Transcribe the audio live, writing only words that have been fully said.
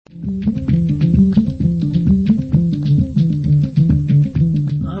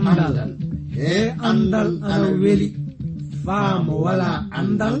andal andal ana weli faamo wala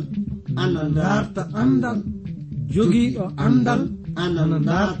andal ana darta andal jogiiɗo andal ana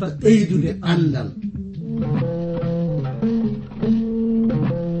darta ɓeydude andal.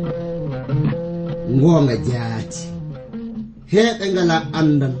 Ngonga jaati heɓe ngala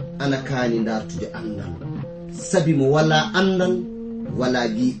andal ana kaani dartude andal, sabi mo wala andal wala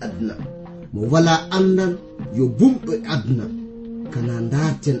gi adna, mo wala andal yo bumɗo e adna. Kana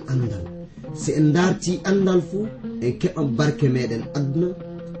darten andal, si en darti andal fu en keɓan barke meɗen adna,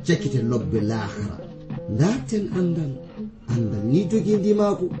 cakkite lobbe lahara. Darten andal, andal ni jogi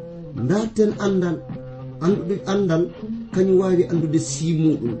ndimako. Darten andal, andude andal kañum wawi andude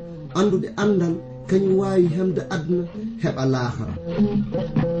simuɗum, andude andal kañum wawi hemde adna heɓa lahara.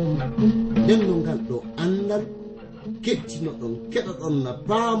 nden no ngal ɗo andal kettino ɗon keɗa ɗon na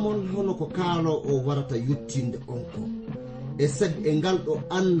paamon hono ko kaalo o warata yuttinde on ko, e sabi e ngal ɗo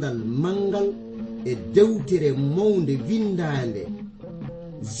andal mangal e dewtere mawnde windande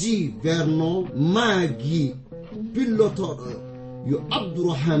J. Vernon Maagi pillotoɗo yo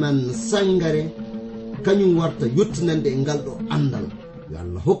Abdourahman Sangare kañum warta yottinande e ngal ɗo andal. Yo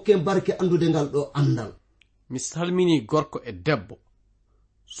Allah hokke barke andude ngal ɗo andal. Mi salmini gorko e debbo,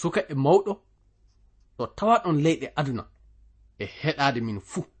 suka e mawɗo, ɗo tawaɗon leyɗe aduna e heɗade min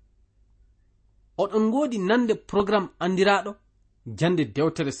fuu. Oɗon ngoodi nande programme andiraɗo jande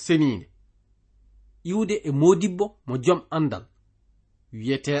dewtere seninde, iwde e modibbo mo jom andal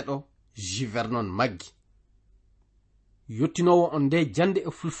wiyeteɗo J. Vernon Maggi. Yottinowo on nde jande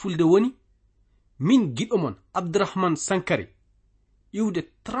e fulfulde woni min giɗo mon Abdourahman Sankare, iwde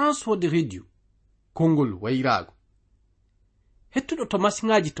Transworld Radio kongol wayrago. Hettuɗo to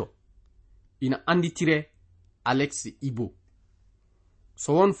masiŋaji to ina anditire Alex Ibo.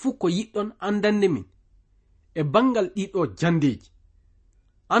 So won fuu ko yiɗɗon andande min e bangal ɗiɗo jandeji,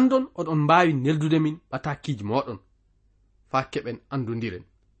 andon oɗon mbawi neldude min ɓatakiji moɗon fa keɓen andodiren.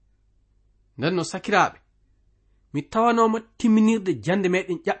 Nden no sakiraɓe, mi tawanoma timminirde jande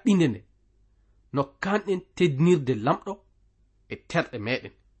meɗen ƴaɓɓinde nde no kanɗen teddinirde lamɗo e terɗe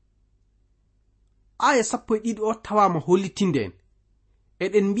meɗen. Aya 12 o tawama hollitinde en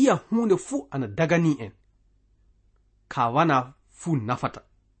eɗen mbiya hunde fuu ana dagani en, ka wana fuu nafata.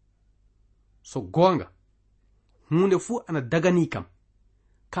 So gonga hunde fuu ana dagani kam,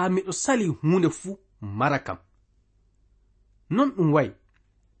 ka miɗo sali hunde fuu mara kam. Non ɗum wayi,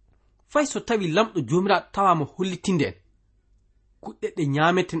 fay so tawi lamɗo jomiraɗo tawama hollitinde en, kuɗɗe ɗe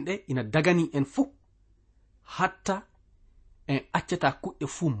nyameten ɗe ina dagani en fuu, hatta en accata kuɗɗe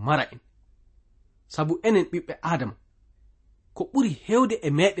fuu mara en. Sabu enen ɓiɓɓe Adama, ko ɓuri hewde e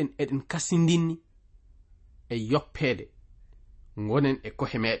meɗen eɗen kasindinni e yoppede gonen e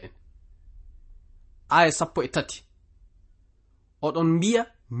kohe meɗen. Aya 13 oɗon mbiya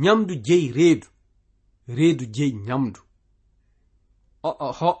nyamdu jeyi reedu, reedu jeyi nyamdu.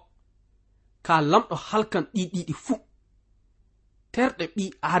 Ho ka lamɗo halkan ɗiɗiɗi fuu, terɗe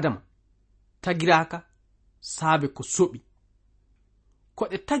ɓi Adama tagiraka saabe ko soɓi, ko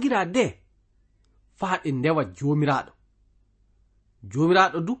ɗe tagira de faa ɗe ndewa jomiraɗo.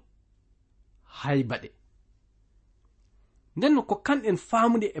 Jomiraɗo du haybaɗe. Nden no ko kanɗen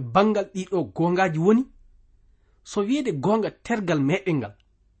faamude e bangal ɗiɗo gongaji woni, so wiide gonga tergal meɗen ngal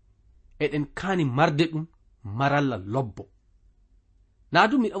eɗen kaani marde ɗum maralla lobbo. Na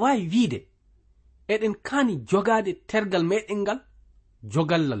du miɗa wawi wiide eɗen kaani jogade tergal meɗen ngal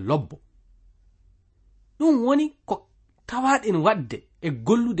jogalla lobbo. ɗum woni ko tawaɗen wadde e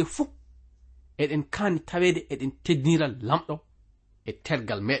gollude fuu, eɗen kaani tawede eɗen teddinira lamɗo e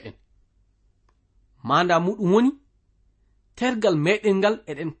tergal meɗen. Manda muɗum woni tergal meɗen ngal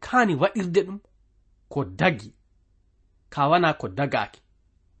eɗen kaani waɗirde ɗum ko dagi, ka wana ko dagaki.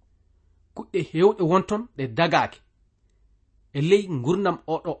 Kuɗɗe hewɗe wonton ɗe dagaki e ley gurdam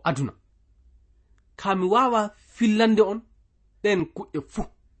oɗo aduna. Ka mi wawa fillande on ɗen kuɗɗe fuu.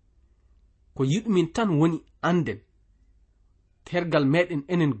 Ko yiɗumin tan woni anden tergal meɗen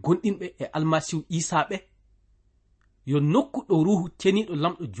enen gonɗinɓe e almasihu Isa ɓe yo nokku ɗo ruhu teniɗo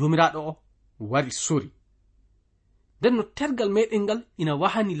lamɗo jomiraɗo o wari sori. Nden no tergal meɗen ngal ina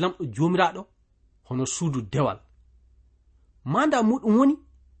wahani lamɗo jomiraɗo hono suudu dewal. Manda muɗum woni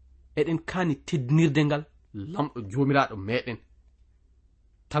eɗen kaani teddinirde ngal lamɗo jomiraɗo meɗen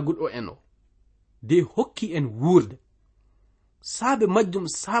taguɗo en o de hokki en wurde. Saabe majjum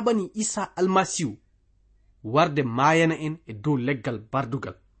sabani Isa almasihu warde mayana en e dow leggal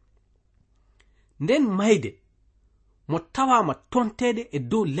bardugal. Nden mayde mo tawama tontede e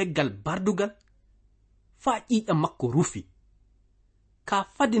dow leggal bardugal fa ƴiƴa makko rufi. ka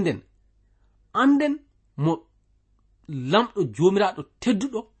fadi nden anden mo lamɗo jomiraɗo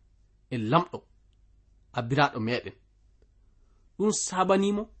tedduɗo e lamɗo abiraɗo meɗen. ɗum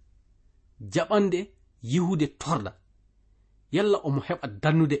sabanimo jaɓande yihude torda yalla omo heɓa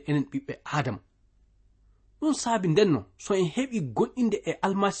dannude enen ɓiɓɓe adama. ɗum saabi ndenno so en heɓi goɗɗinde e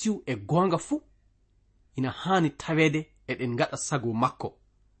almasihu e gonga fuu ina hani tawede eɗen gaɗa sago makko.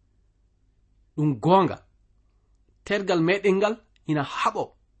 ɗum gonga tergal meɗen ngal ina haɓo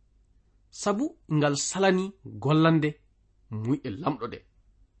sabu ngal salani gollande muyɗe lamɗo ɗe.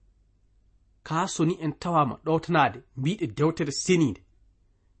 ka soni en tawama ɗowtanade mbiɗe dewtere senide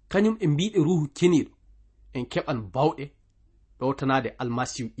kañum e mbiɗe ruhu ceniɗo en keɓan bawɗe ɗowtanade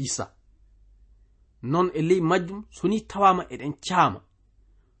almasihu isa. non e ley majjum soni tawama eɗen caama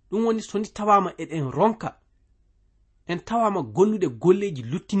ɗum woni soni tawama eɗen ronka en tawama gollude golleji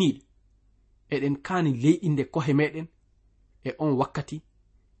luttiniɗe eɗen kaani leyɗinde kohe meɗen e on wakkati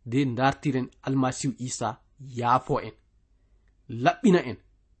de dartiren almasihu isa yaafo en laɓɓina en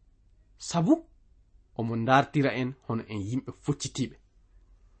sabu omo dartira en hono en yimɓe foccitiɓe.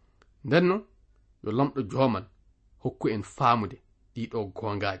 ndenno yo lamɗo joman hokku en faamude ɗiɗo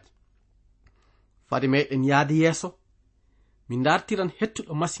gongaji. fade meɗen yaade yeeso min dartiran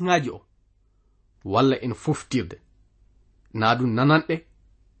hettuɗo masiŋaji o walla en foftirde na ɗum nananɗe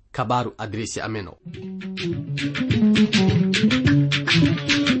kabaru adresi amen o.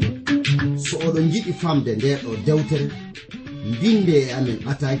 so oɗon jiɗi famde nde ɗo dewtere binde e amen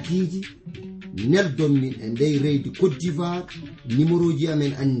atakiji neldon min e ndey reydi Côte d'Ivoire. numéro ji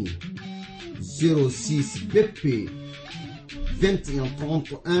amen anni 06 BP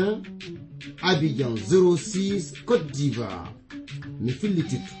 2131 Abidjan 06 Côte d'Ivoire. mi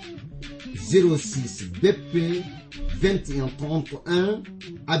fillitito 06 BP 2131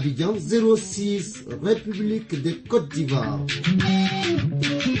 Abidjan 06 République de Côte d'Ivoire.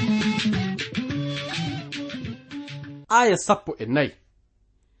 aya 14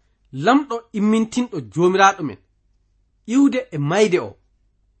 lamɗo immintinɗo jomiraɗo men iwde e mayde o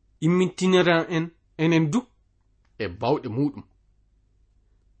immintiniran en enen du e bawɗe muɗum.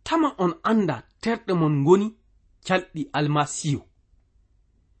 tama on anda terɗe mon ngoni calɗi almasihu.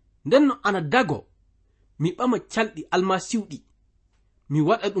 ndenno ana dago mi ɓama calɗi almasihu ɗi mi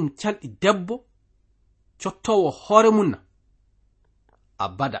waɗa ɗum calɗi debbo cottowo hoore mum na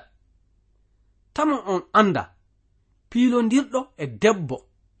abada. tama on anda piilondirɗo e debbo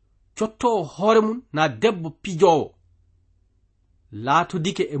cottowo hoore mum na debbo pijowo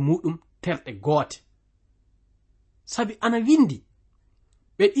laatodike e muɗum terɗe goote sabi ana windi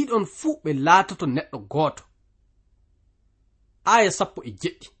ɓe ɗiɗon fuu ɓe laatoto neɗɗo gooto. aya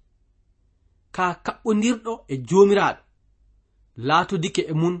 17 ka kaɓɓondirɗo e jomiraɗo laatodike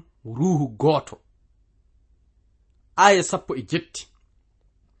e mun ruhu gooto. aya 17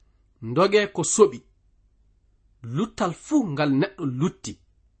 ndoge ko soɓi luttal fuu ngal neɗɗo lutti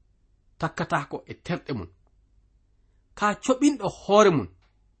takkatako e terɗe mun. ka coɓinɗo hoore mun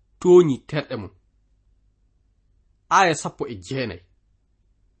tooñi terɗe mun. aya 19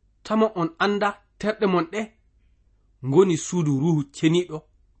 tama on anda terɗe mon ɗe ngoni suudu ruhu ceniɗo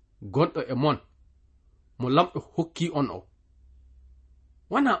gonɗo e mon mo lamɗo hokki on o.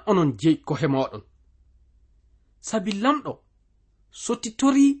 wana onon jeyi kohe moɗon sabi lamɗo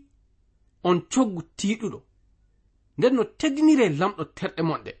sottitori on coggu tiiɗuɗo nden no teddinire lamɗo terɗe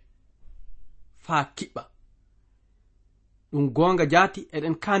mon ɗe faa kiɓɓa. ɗum gonga jaati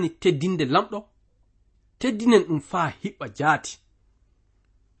eɗen kaani teddinde lamɗo teddinen ɗum faa hiɓɓa jaati.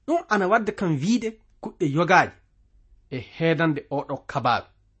 ɗum ana wadda kam wiide kuɗɗe yogaji e heedande oɗo kabaru.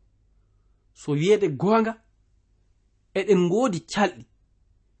 so wiyeede gonga eɗen ngoodi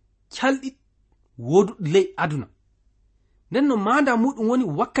calɗi woduɗi ley aduna nden no manda muɗum woni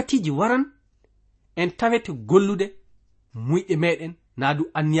wakkatiji waran en tawete gollude muyɗe meɗen naadu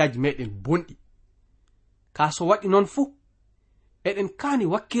anniyaji meɗen bonɗi. ka so waɗi noon fuu eɗen kaani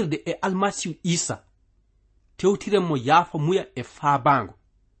wakkirde e almasihu isa tewtiren mo yaafa muya e faabango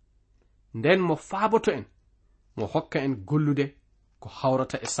nden mo faaboto en mo hokka en gollude ko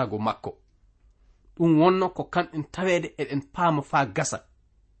hawrata e sago makko. ɗum wonno ko kanɗen tawede eɗen paama faa gasa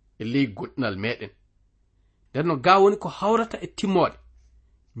e ley goɗɗinal meɗen. nden no ga woni ko hawrata e timmode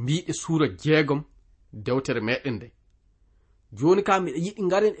mbiɗe suura 6 dewtere meɗen nde. joni ka miɗa yiɗi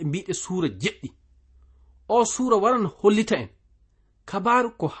ngaren e mbiɗe suura 7. o suura waran hollita en kabaru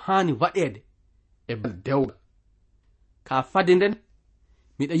ko haani waɗede e bal dewgal. ka fade nden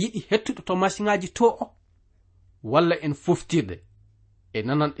miɗa yiɗi hettuɗo to masiŋaji to o walla en foftirde e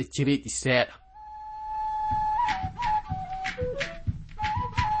nananɗe cereeɗi seeɗa.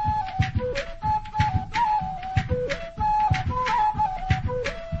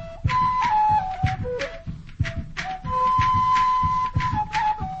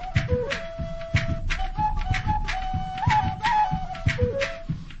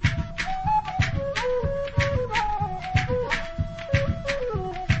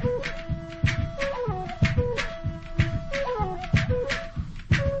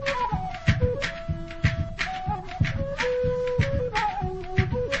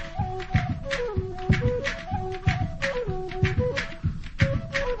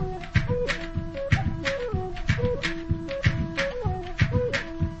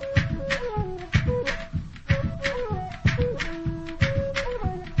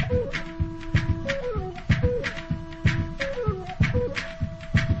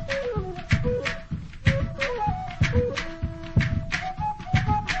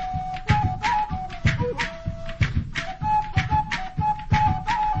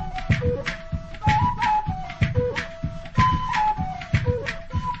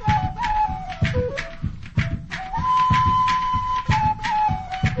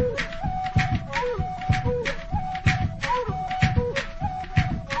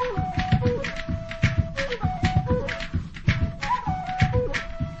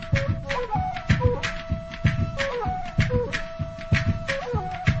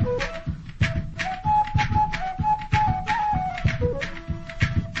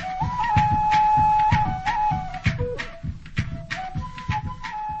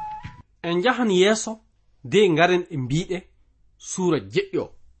 en jahan yeeso de ngaren e mbiɗe suura jeɗɗo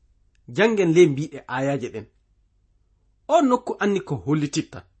jangen le mbiɗe ayaje ɗen. O nokku anni ko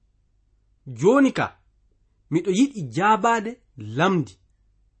hollititta. Joni ka miɗo yiɗi jaabade lamdi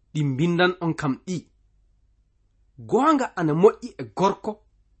ɗi mbindan on kam ɗi. Goonga ana moƴƴi e gorko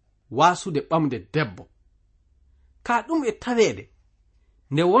wasude ɓamde debbo. Ka ɗum e taweede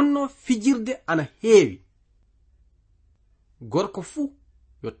nde wonno fijirde ana heewi. Gorko fuu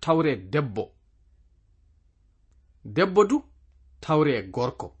yo tawre debbo. Debbo du tawre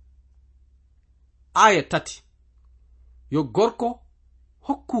gorko. Aya 3. Yo gorko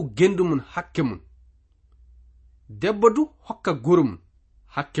hokku gendu mun hakke mun. Debbo du hokka guru mun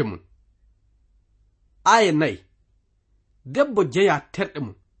hakke mun. Aya 4. Debbo jeya terɗe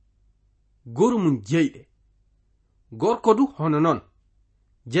mun. Guru mun jeyɗe. Gorko du hono non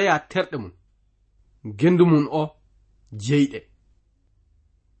jeya terɗe mun. Gendu mun o jeyɗe.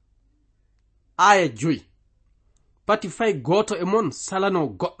 Aya 5. Pati fay goto e mon salano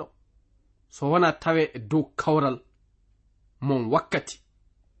goɗɗo so wona tawe e dow kawral mon wakkati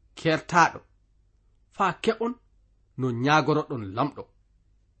kertaɗo fa keɓon no ñagoroɗon lamɗo.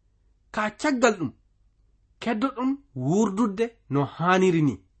 Ka caggal ɗum keddoɗon wurdudde no haniri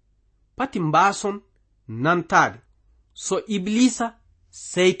ni. Pati mbason nantade so iblisa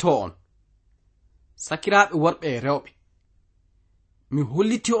seyto on. Sakiraɓe worɓe e rewɓe, mi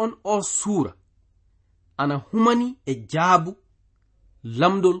holliti on o suura ana humani e jaabu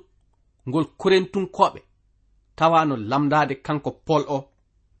lamdol ngol korentunkoɓe tawano lamdade kanko Pol o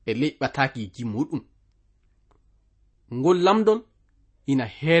e ley ɓatakiji muɗum. Ngol lamdol ina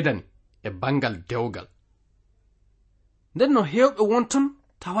heedani e bangal dewgal. Nden no hewɓe wonton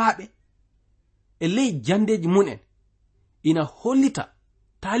tawaɓe e ley jandeji munen ina hollita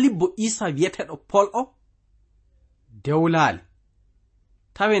talibbo Isa wiyeteɗo Pol o dewlaali.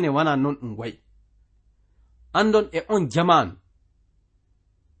 Tawene wana non ɗum wayi. Andon e on jamanu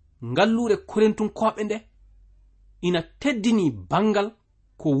ngallure korentunkoɓe nde ina teddini bangal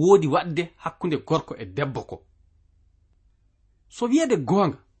ko woodi wadde hakkunde gorko e debbo ko. So wiyede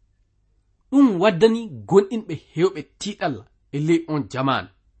goonga ɗum waddani gonɗinɓe hewɓe tiiɗalla e ley on jamanu.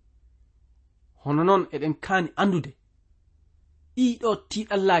 Hono noon eɗen kaani andude ɗiɗo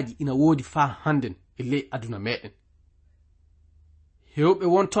tiiɗallaji ina woodi faa handen e ley aduna meɗen. Hewɓe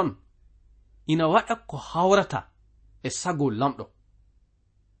wonton ina waɗa ko hawrata e sago lamɗo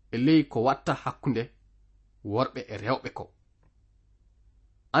e ley ko watta hakkunde worɓe e rewɓe ko.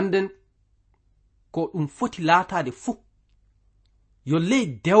 Anden ko ɗum foti laatade fuu yo ley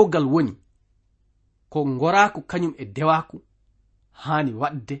dewgal woni ko ngoraku kañum e dewaku haani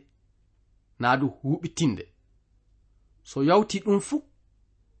wadde naa du huɓitinde. So yawti ɗum fuu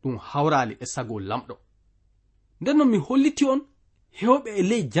ɗum hawrali e sago lamɗo. Nden non mi holliti on hewɓe e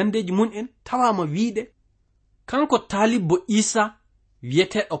ley jandeji mun en tawama wiide kanko talibbo Isa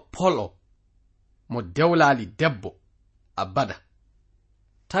wiyeteɗo Pol o mo dewlali debbo abada.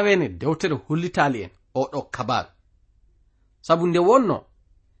 Tawene dewtere hollitali en oɗo kabaru. Sabu nde wonno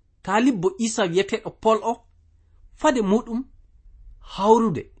talibbo Isa wiyeteɗo Pol o fade muɗum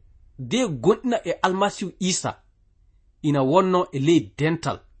hawrude de gonɗina e almasihu Isa ina wonno e ley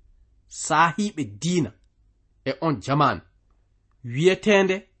dental saahiɓe diina e on jamanu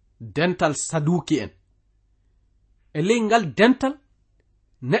wiyetende dental saduki en. E ley ngal dental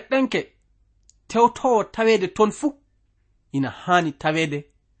neɗɗanke tewtowo tawede ton fuu ina haani tawede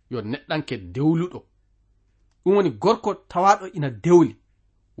yo neɗɗanke dewluɗo. Ɗum woni gorko tawaɗo ina dewli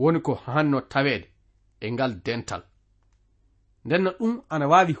woni ko hanno tawede e ngal dental. Nden no ɗum ana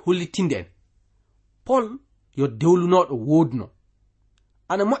wawi hollitinde en Pol yo dewlunoɗo wodno.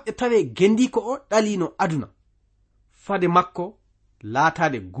 Ana moƴƴa tawe gendiko o ɗalino aduna fade makko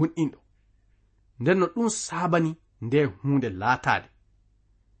laatade gonɗinɗo. Nden no ɗum sabani nde hunde laatade.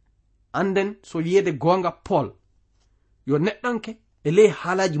 Anden so wiyede gonga Pol yo neɗɗanke e ley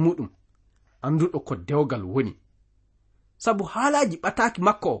haalaji muɗum anduɗo ko dewgal woni. Sabu haalaji ɓataki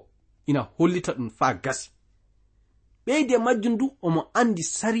makko o ina hollita ɗum faa gasi. Ɓeyde majjum du omo andi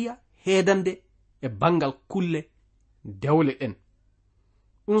sariya heedande e bangal kulle dewle ɗen.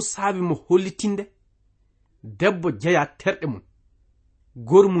 Ɗum saabi mo hollitinde debbo jeya terɗe mun,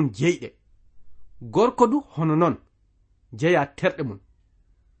 goru mun jeyɗe. Gorko du hono non jeya terɗe mun,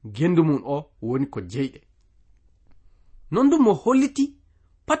 gendu mun o woni ko jeyɗe. Non du mo holliti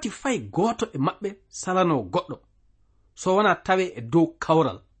pati fay goto e maɓɓe salano goɗɗo so wona tawe e dow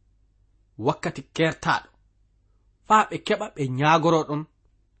kawral wakkati kertaɗo faa ɓe keɓa ɓe ñagoroɗon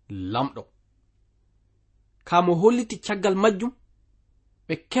lamɗo. Ka mo holliti caggal majjum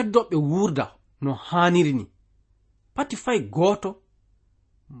ɓe keddo ɓe wurda no haniri ni. Pati fay goto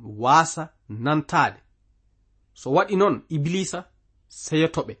waasa nantade. So waɗi noon iblisa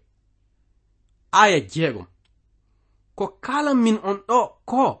seyotoɓe. Aya 6. Ko kalan min on ɗo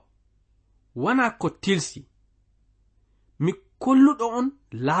ko wana ko tilsi. Mi kolluɗo on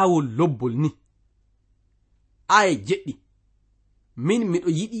laawol lobbol ni. Aya 7. Min miɗo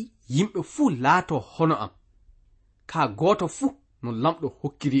yiɗi yimɓe fuu laato hono am. Ka goto fuu no lamɗo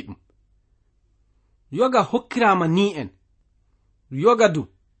hokkiri ɗum. Yoga hokkirama ni en. Yoga du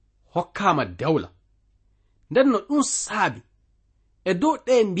hokkama dewla. Nden no ɗum saabi e dow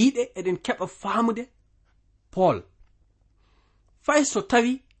ɗe mbiɗe eɗen keɓa faamude Paul. Fay so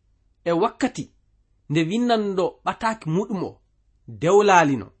tawi e wakkati nde winnanɗo ɓataaki muɗum o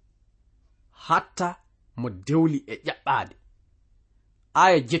dewlalino hatta mo dewli e ƴaɓɓaade.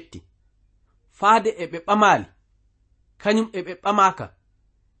 Aya 7. Faade e ɓe ɓamali, kañum e ɓe ɓamaka,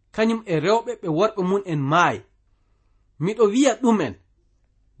 kañum e rewɓe ɓe worɓe mun en maayi. Miɗo wi'a ɗumen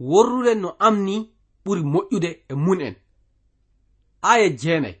worrude no amni ɓuri moƴƴude e mun en. Aya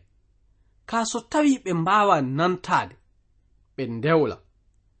 9. Ka so tawi ɓe mbawa nantade ɓe dewla,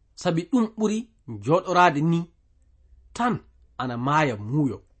 sabi ɗum ɓuri joɗorade ni tan ana maaya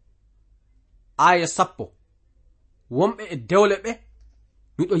muuyo. Aya 10. Womɓe e dewle ɓe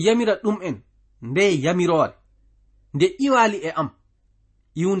miɗo yamira ɗum en nde yamirore nde iwali e am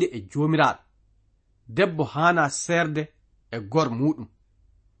iwde e jomiraɗo. Debbo hana serde e gor muɗum.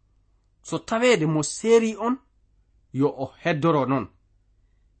 So tawede mo seeri on yo o heddoro non,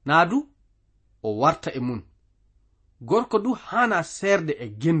 naadu o warta e mun. Gorko du hana serde e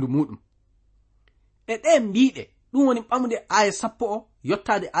gendu muɗum. E ɗe mbiɗe ɗum woni ɓamude aya 10 o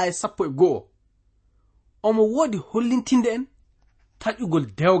yottade aya 11. Omo woodi hollintinde en taƴugol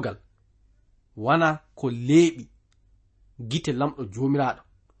dewgal wana ko leeɓi gite lamɗo jomiraɗo.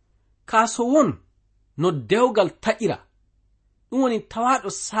 Ka so won no dewgal taƴira, ɗum woni tawaɗo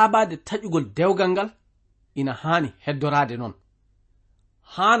saabade taƴugol dewgal ngal ina hani heddorade non.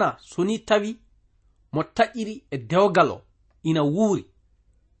 Hana soni tawi mo taƴiri e dewgal o ina wuuri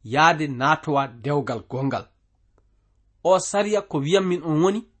yaade natowa dewgal gongal. O sariya ko wiyam min on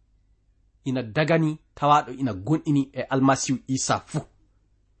woni ina dagani tawaɗo ina gonɗini e almasihu Isa fuu.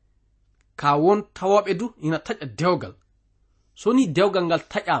 Ka won tawoɓe du ina taƴa dewgal. Soni dewgal ngal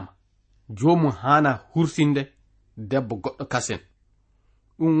taƴama, jomum hana hursinde debbo goɗɗo kasen.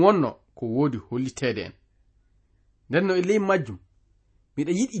 Ɗum wonno ko woodi hollitede en. Nden no e ley majjum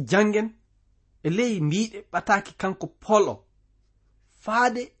miɗa yiɗi jangen e ley mbiɗe ɓataaki kanko Paul o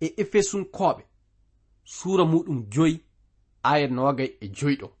faade e Efesun koɓe suura muɗum 5 aya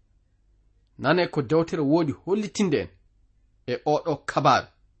 25. Nane ko dewtere woodi hollitinde en e oɗo kabaru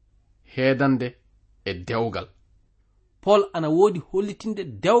heedande e dewgal. Paul ana woodi hollitinde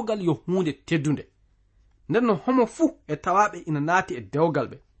dewgal yo hunde teddunde. Nden no homo fuu e tawaɓe ina naati e dewgal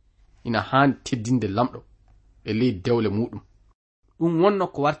ɓe ina haani teddinde lamɗo e ley dewle muɗum. Ɗum wonno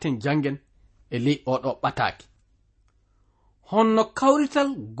ko warten jangen e ley oɗo ɓataaki. Honno kawrital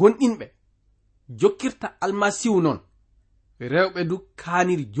gonɗinɓe jokkirta almasihu non, rewɓe du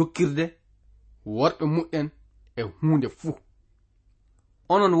kaaniri jokkirde worɓe muɗɗen e hunde fuu.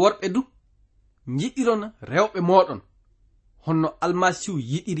 Onon worɓe du jiɗirona rewɓe moɗon honno almasihu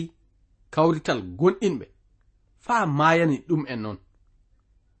yiɗiri kawrital gonɗinɓe faa maayani ɗum en non.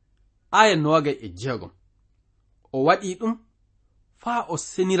 Aya 26. O waɗi ɗum faa o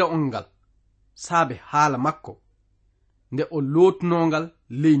senira on ngal saabe haala makko nde o lootunongal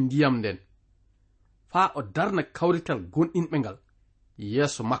ley ndiyam nden, faa o darna kawrital gonɗinɓe ngal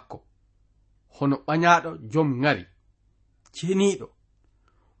yeeso makko hono ɓañaaɗo jom ŋari ceniiɗo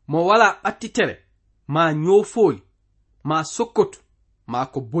mo wala ɓattitere ma ñoofooli ma sokkotu ma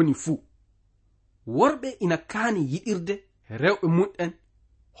ko boni fuu. Worɓe ina kaani yiɗirde rewɓe muɗɗen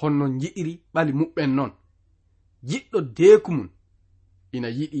honno jiɗiri ɓali muɓɓen non. Jiɗɗo deeku mum ina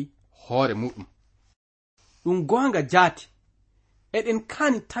yiɗi hoore muɗum. Ɗum goonga jaati eɗen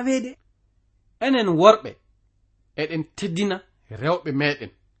kaani taweede enen worɓe eɗen teddina rewɓe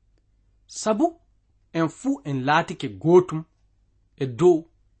meɗen, sabu en fuu en laatike gootum e dow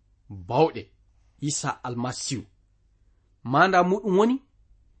bawɗe Isa almasihu. Manda muɗum woni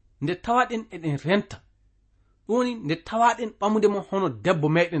nde tawaɗen eɗen renta, ɗum woni nde tawaɗen ɓamude mo hono debbo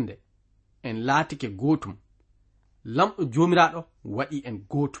meɗen nde, en laatike gootum. Lamɗo jomiraɗo waɗi en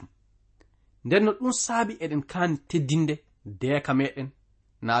gootum. Nden no ɗum saabi eɗen kaani teddinde deeka meɗen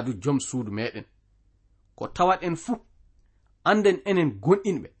naadu jom suudu meɗen. Ko tawaɗen fuu anden enen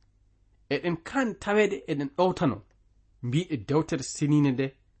gonɗinɓe eɗen kaani taweede eɗen ɗowtano mbiɗe dewtere seninde nde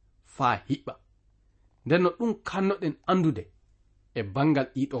faa hiɓɓa. Nden no ɗum kannoɗen andude e bangal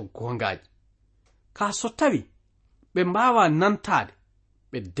ɗiɗo gongaji. Ka so tawi ɓe mbawa nantade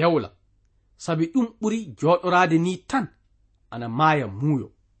ɓe dewla sabi ɗum ɓuri joɗorade ni tan ana maaya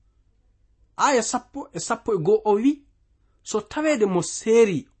muuyo. aya 10:1 o wi, so tawede mo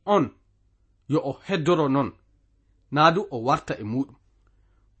seeri on yo o heddoro non, naadu o warta e muɗum.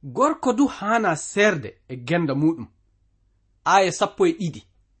 Gorko du hana serde e genda muɗum. aya 12,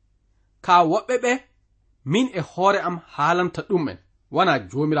 ka woɓɓe ɓe min e hoore am haalanta ɗum'en wana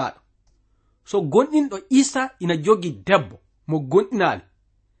joomiraɗo. So gonɗinɗo Isa ina jogi debbo mo gonɗinali,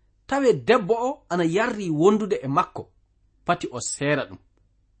 tawe debbo o ana yarri wondude e makko, pati o seera ɗum.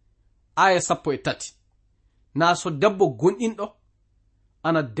 aya 13, na so debbo gonɗinɗo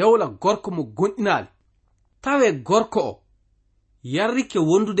ana dewla gorko mo gonɗinali, tawe gorko o yarrike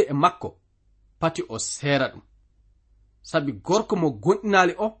wondude e makko, pati o seera ɗum. Sabi gorko mo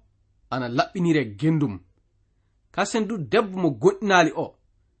gonɗinali o ana laɓɓinire gendum, kasen du debbo mo gonɗinali o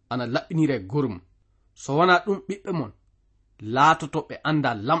ana laɓɓinire gorum. So wana ɗum ɓiɓɓe mon laatoto ɓe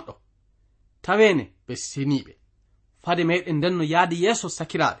anda lamɗo, tawene ɓe seniɓe. Fade meɗen ndenno yaade yeeso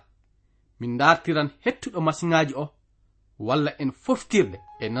sakiraɓe, min dartiran hettuɗo masiŋaji o walla en foftirde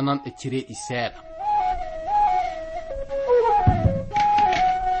e nananɗe cireɗi seeɗa.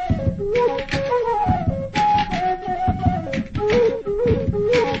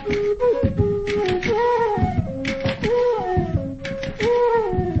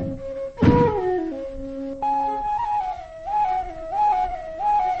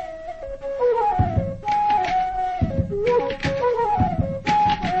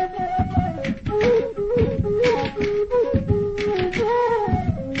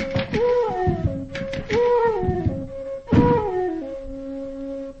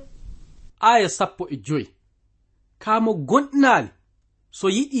 aya 15, kamo gonɗinali so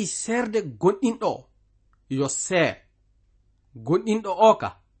yiɗi serde gonɗinɗo o yo seer. Gonɗinɗo o ka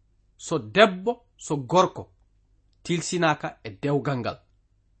so debbo so gorko tilsinaka e dewgal ngal,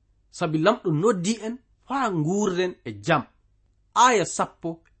 sabi lamɗo noddi en faa nguurden e jam. aya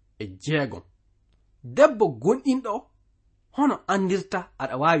 16, debbo gonɗinɗo o hono andirta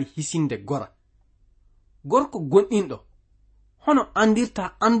aɗa wawi hisinde gora. Gorko gonɗinɗo hono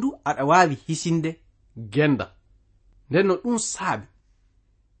andirta andu aɗa wawi hisinde genda. Ndenno ɗum saabi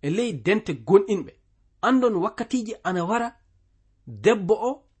e ley dente gonɗinɓe andon wakkatiji ana wara debbo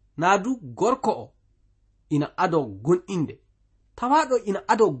o naadu gorko o ina ado gonɗinde. Tawaɗo ina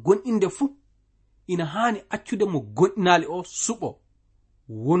ado gonɗinde fu ina hani accude mo gonɗinali o suɓo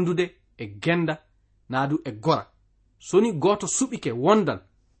wondude e genda naadu e gora. Soni goto suɓike wondan,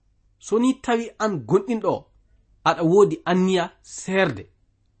 soni tawi an gonɗinɗo o aɗa woodi anniya serde,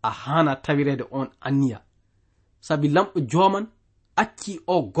 a hana tawirede on anniya, sabi lamɗo joman acci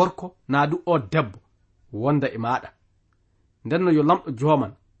o gorko naadu o debbo wonda e maɗa. Ndenno yo lamɗo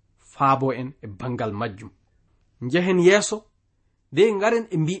joman faabo en e bangal majjum. Njehen yeeso de ngaren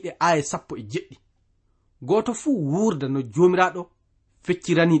e mbiɗe aya 17, goto fu wurda no jomiraɗo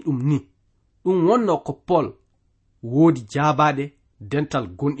feccirani ɗum ni. Ɗum wonno ko Paul woodi jaabaade dental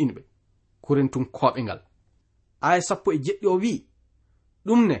gonɗinɓe Korintu'en koɓengal. aya 17 o wi,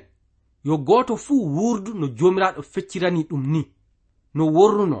 ɗum ne yo goto fu wurdu no jomiraɗo feccirani ɗum ni, no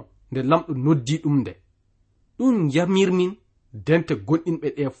worruno nde lamɗo noddi ɗum nde. ɗum jamirmin dente gonɗinɓe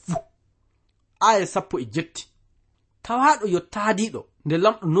ɗe fu. aya 17, tawaɗo yo taadiɗo nde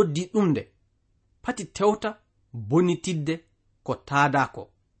lamɗo noddi ɗum nde, pati tewta bonitidde ko taadako.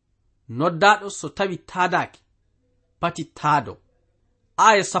 Noddaɗo so tawi taadaki, pati taado.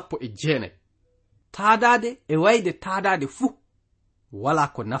 aya 19, taadade e wayde taadade fu wala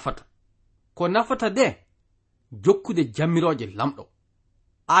ko nafata. Ko nafata de jokkude jammiroje lamɗo.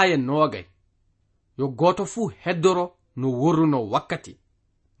 aya 20, yo goto fu heddoro no worruno wakkati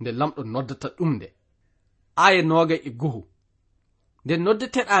nde lamɗo noddata ɗum nde. aya 21, nde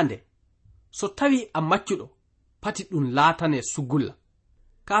noddeteɗa nde, so tawi a maccuɗo, pati ɗum laatane sugulla.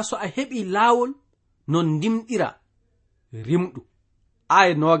 Ka so a heɓi laawol non ndimɗira rimɗu.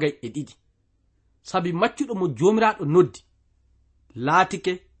 aya 22, sabi maccuɗo mo jomiraɗo noddi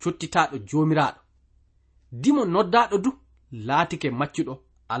laatike cottitaɗo jomiraɗo, dimo noddaɗo du laatike maccuɗo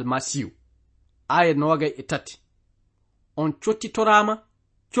almasihu. aya 23, on cottitorama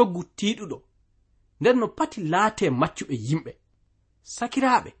coggu tiiɗuɗo, nden no pati laate maccuɓe yimɓe.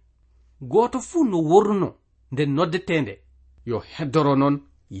 Sakiraɓe, goto fu no worruno nde noddetende yo heddoro non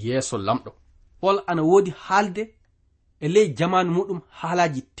yeeso lamɗo. Paul ana woodi haalde e ley jamanu muɗum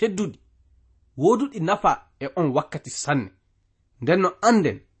haalaji tedduɗi woduɗi nafa e on wakkati sanne. Ndenno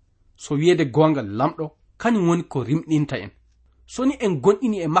anden so wi'ede gonga lamɗo kañum woni ko rimɗinta en. Soni en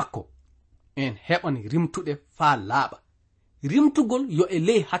gonɗini e makko, en heɓan rimtuɗe faa laaɓa. Rimtugol yo e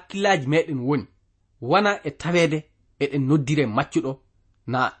ley hakkillaji meɗen woni, wana e tawede eɗen noddire maccuɗo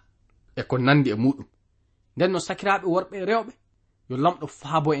na e ko nandi e muɗum. Nden no sakiraaɓe worɓe e rewɓe, yo lamɗo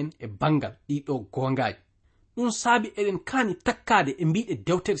faabo en e bangal ɗiɗo gongaji. Ɗum saabi eɗen kaani takkade e mbiɗe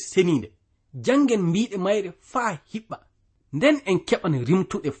dewtere seninde, jangen mbiɗe mayre faa hiɓɓa, nden en keɓan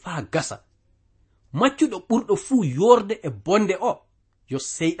rimtuɗe faa gasa. Maccuɗo ɓurɗo fuu yorde e bonde o yo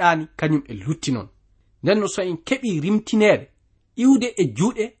seyɗani kañum e lutti non. Nden no so en keɓi rimtinede iwde e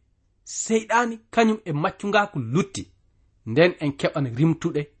juuɗe seyɗani kañum e maccungaku lutti, nden en keɓan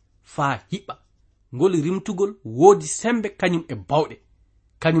rimtuɗe faa hiɓɓa. Ngol rimtugol woodi sembe kañum e bawɗe,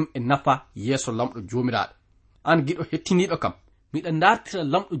 kañum e nafa yeeso lamɗo jomiraɗo. An giɗo hettiniɗo kam, miɗa dartira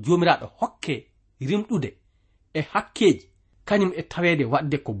lamɗo jomiraɗo hokke rimɗude e hakkeji kañum e tawede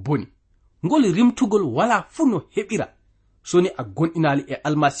wadde ko boni. Ngol rimtugol wala fu no heɓira soni a gonɗinali e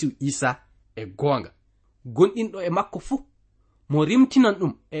almasihu Isa e goonga. Gonɗinɗo e makko fu mo rimtinan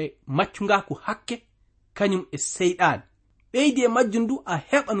ɗum e maccungaku hakke kañum e seyɗani. Ɓeydi e majjum du a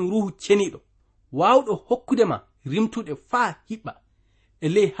heɓan ruhu ceniɗo wawɗo hokkude ma rimtude faa hiɓɓa e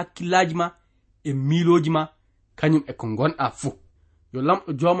ley hakkillaji ma e miiloji ma kañum e ko gonɗa fu. Yo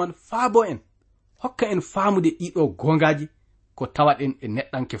lamɗo joman faabo en hokka en faamude ɗiɗo gongaji ko tawaɗen e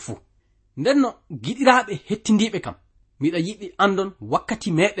neɗɗanke fu. Ndenno giɗiraɓe hettindiɓe kam, miɗa yiɗi andon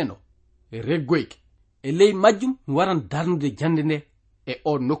wakkati meɗen o e reggoyke. E ley majjum waran darnude jande nde e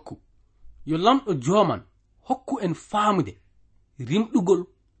o nokku. Yo lamɗo joman hokku en faamude rimɗugol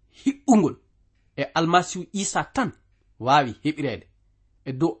hiɓɓugol e almasihu Isa tan wawi heɓirede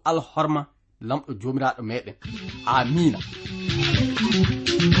e dow alhorma lamɗo jomiraɗo meɗen. Amina.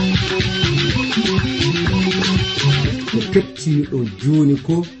 ko kettiniɗo joni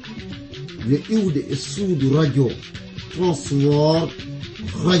ko yo iwde e suudu radio Transworld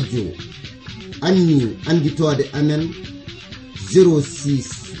radio anni anditode amen 06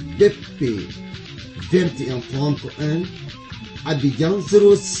 BP 2131 Abidjan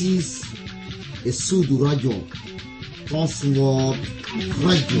 06 e suudu radio Transworld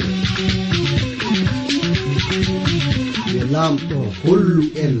radio. Yo lamɗo hollu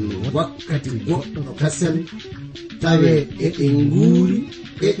en wakkati goɗɗo kasel tawe eɗen nguuri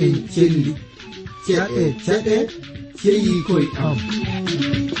eɗen celli ceɗe ceyi koye am.